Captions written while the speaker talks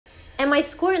and my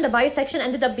score in the bio section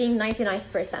ended up being 99th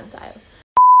percentile.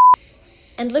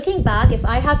 And looking back, if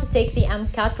I had to take the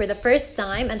MCAT for the first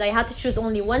time and I had to choose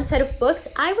only one set of books,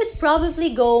 I would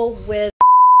probably go with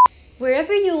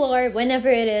wherever you are, whenever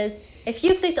it is. If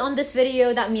you clicked on this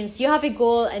video, that means you have a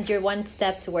goal and you're one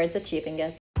step towards achieving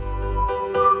it.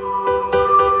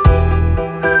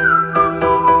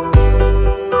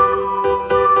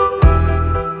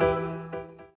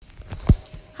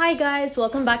 Hi guys,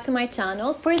 welcome back to my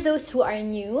channel. For those who are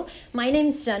new, my name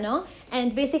is Jenna,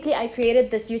 and basically I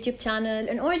created this YouTube channel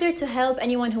in order to help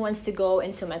anyone who wants to go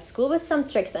into med school with some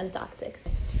tricks and tactics.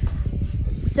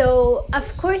 So of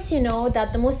course you know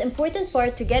that the most important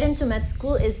part to get into med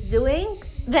school is doing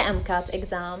the MCAT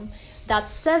exam. That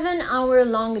 7-hour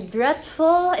long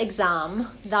dreadful exam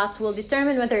that will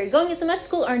determine whether you're going into med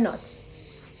school or not.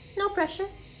 No pressure.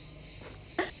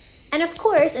 And of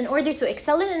course, in order to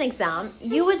excel in an exam,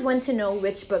 you would want to know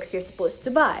which books you're supposed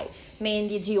to buy.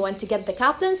 Mainly, do you want to get the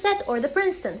Kaplan set or the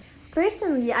Princeton?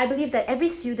 Personally, I believe that every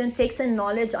student takes in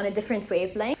knowledge on a different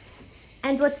wavelength,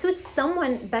 and what suits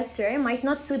someone better might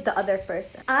not suit the other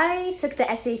person. I took the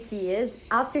SATs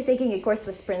after taking a course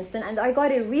with Princeton, and I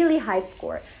got a really high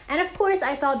score. And of course,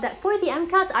 I thought that for the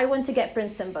MCAT, I want to get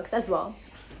Princeton books as well.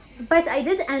 But I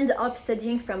did end up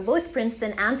studying from both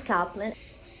Princeton and Kaplan.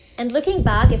 And looking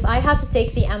back, if I had to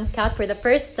take the MCAT for the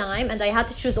first time and I had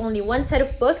to choose only one set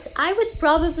of books, I would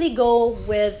probably go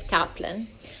with Kaplan.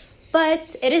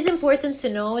 But it is important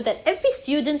to know that every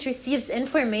student receives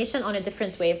information on a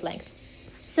different wavelength.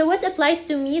 So what applies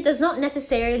to me does not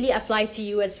necessarily apply to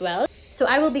you as well. So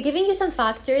I will be giving you some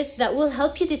factors that will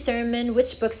help you determine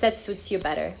which book set suits you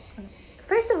better.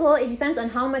 First of all, it depends on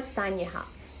how much time you have.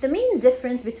 The main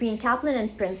difference between Kaplan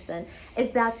and Princeton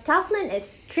is that Kaplan is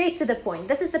straight to the point.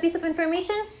 This is the piece of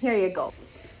information, here you go.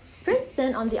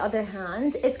 Princeton, on the other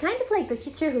hand, is kind of like the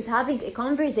teacher who's having a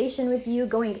conversation with you,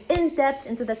 going in depth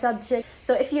into the subject.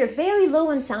 So if you're very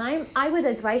low on time, I would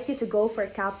advise you to go for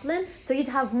Kaplan so you'd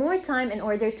have more time in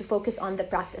order to focus on the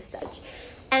practice stage.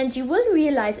 And you will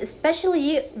realize,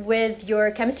 especially with your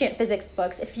chemistry and physics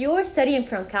books, if you're studying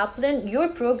from Kaplan, your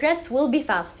progress will be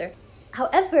faster.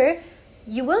 However,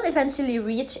 you will eventually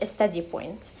reach a steady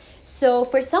point. So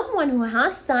for someone who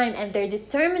has time and they're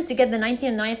determined to get the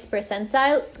 99th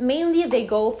percentile, mainly they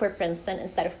go for Princeton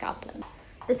instead of Kaplan.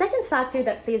 The second factor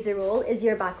that plays a role is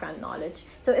your background knowledge.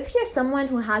 So if you're someone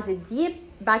who has a deep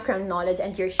background knowledge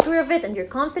and you're sure of it and you're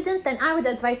confident, then I would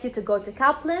advise you to go to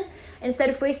Kaplan instead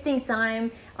of wasting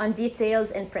time on details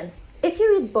in Princeton. If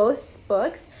you read both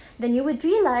books, then you would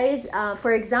realize,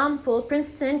 for example,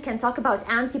 Princeton can talk about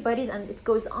antibodies and it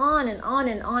goes on and on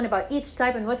and on about each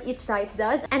type and what each type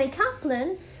does. And in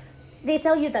Kaplan, they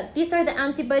tell you that these are the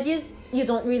antibodies, you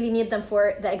don't really need them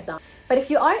for the exam. But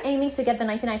if you are aiming to get the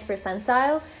 99th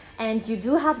percentile and you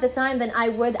do have the time, then I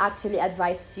would actually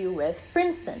advise you with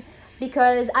Princeton.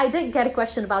 Because I did get a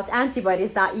question about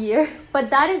antibodies that year, but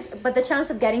the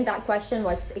chance of getting that question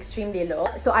was extremely low.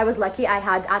 So I was lucky I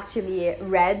had actually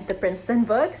read the Princeton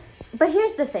books. But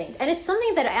here's the thing, and it's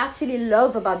something that I actually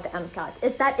love about the MCAT,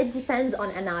 is that it depends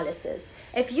on analysis.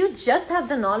 If you just have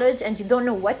the knowledge and you don't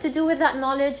know what to do with that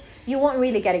knowledge, you won't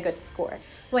really get a good score.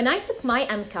 When I took my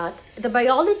MCAT, the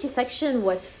biology section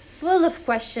was full of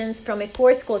questions from a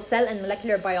course called Cell and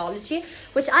Molecular Biology,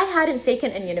 which I hadn't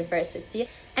taken in university.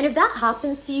 And if that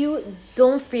happens to you,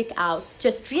 don't freak out.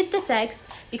 Just read the text,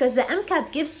 because the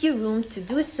MCAT gives you room to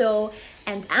do so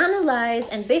and analyze,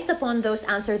 and based upon those,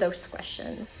 answer those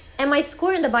questions. And my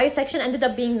score in the bio section ended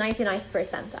up being 99th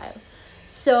percentile.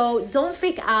 So don't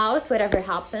freak out whatever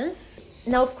happens.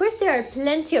 Now, of course, there are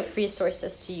plenty of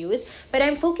resources to use, but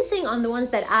I'm focusing on the ones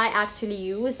that I actually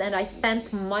use and I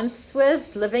spent months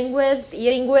with, living with,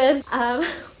 eating with.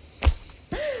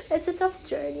 It's a tough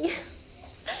journey.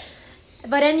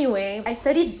 But anyway, I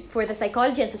studied for the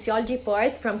psychology and sociology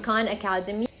part from Khan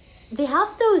Academy. They have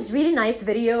those really nice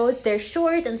videos. They're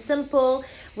short and simple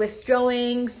with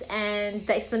drawings, and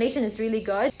the explanation is really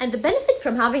good. And the benefit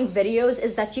from having videos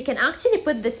is that you can actually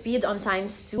put the speed on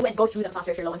 ×2 and go through them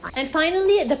faster if you're low on time. And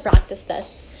finally, the practice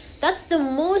tests. That's the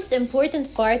most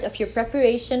important part of your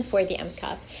preparation for the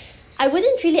MCAT. I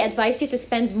wouldn't really advise you to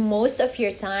spend most of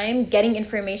your time getting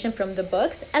information from the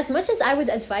books, as much as I would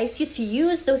advise you to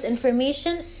use those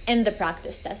information in the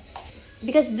practice tests,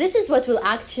 because this is what will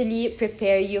actually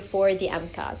prepare you for the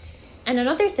MCAT. And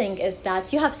another thing is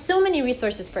that you have so many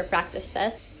resources for practice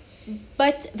tests,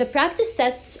 but the practice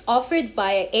tests offered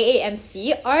by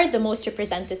AAMC are the most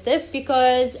representative,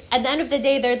 because at the end of the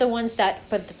day, they're the ones that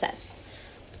put the test.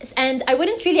 And I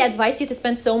wouldn't really advise you to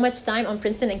spend so much time on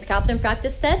Princeton and Kaplan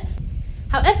practice tests.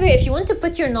 However, if you want to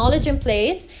put your knowledge in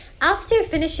place, After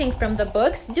finishing from the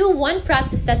books, do one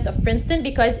practice test of Princeton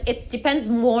because it depends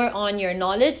more on your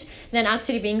knowledge than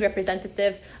actually being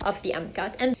representative of the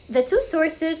MCAT. And the two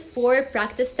sources for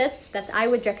practice tests that I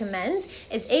would recommend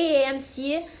is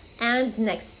AAMC and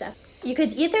Next Step. You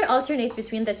could either alternate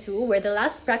between the two, where the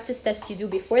last practice test you do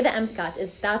before the MCAT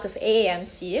is that of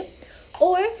AAMC,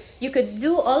 or you could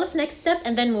do all of Next Step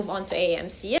and then move on to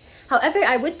AAMC. However,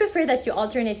 I would prefer that you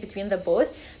alternate between the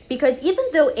both, because even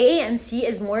though AAMC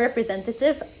is more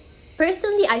representative,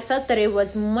 personally I felt that it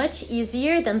was much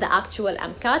easier than the actual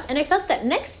MCAT, and I felt that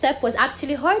Next Step was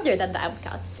actually harder than the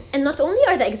MCAT. And not only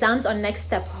are the exams on Next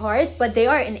Step hard, but they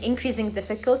are in increasing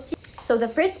difficulty. So the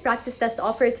first practice test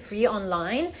offered free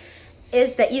online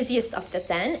is the easiest of the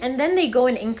 10, and then they go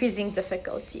in increasing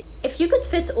difficulty. If you could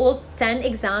fit all 10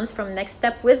 exams from Next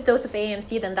Step with those of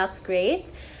AAMC, then that's great.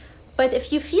 But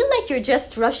if you feel like you're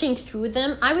just rushing through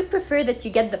them, I would prefer that you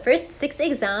get the first 6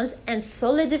 exams and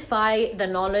solidify the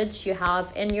knowledge you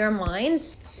have in your mind.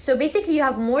 So basically you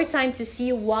have more time to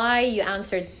see why you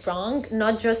answered wrong,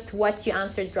 not just what you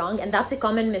answered wrong. And that's a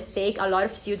common mistake a lot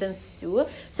of students do.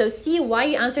 So see why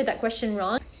you answered that question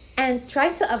wrong and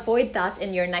try to avoid that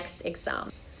in your next exam.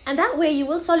 And that way you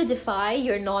will solidify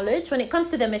your knowledge when it comes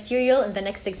to the material in the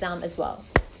next exam as well.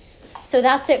 So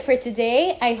that's it for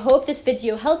today. I hope this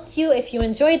video helped you. If you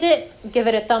enjoyed it, give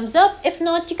it a thumbs up. If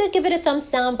not, you could give it a thumbs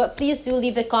down, but please do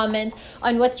leave a comment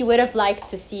on what you would have liked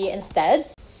to see instead.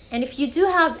 And if you do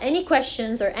have any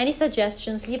questions or any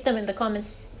suggestions, leave them in the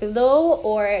comments below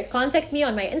or contact me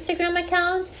on my Instagram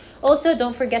account. Also,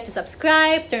 don't forget to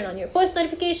subscribe, turn on your post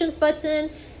notifications button.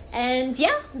 And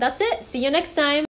yeah, that's it. See you next time.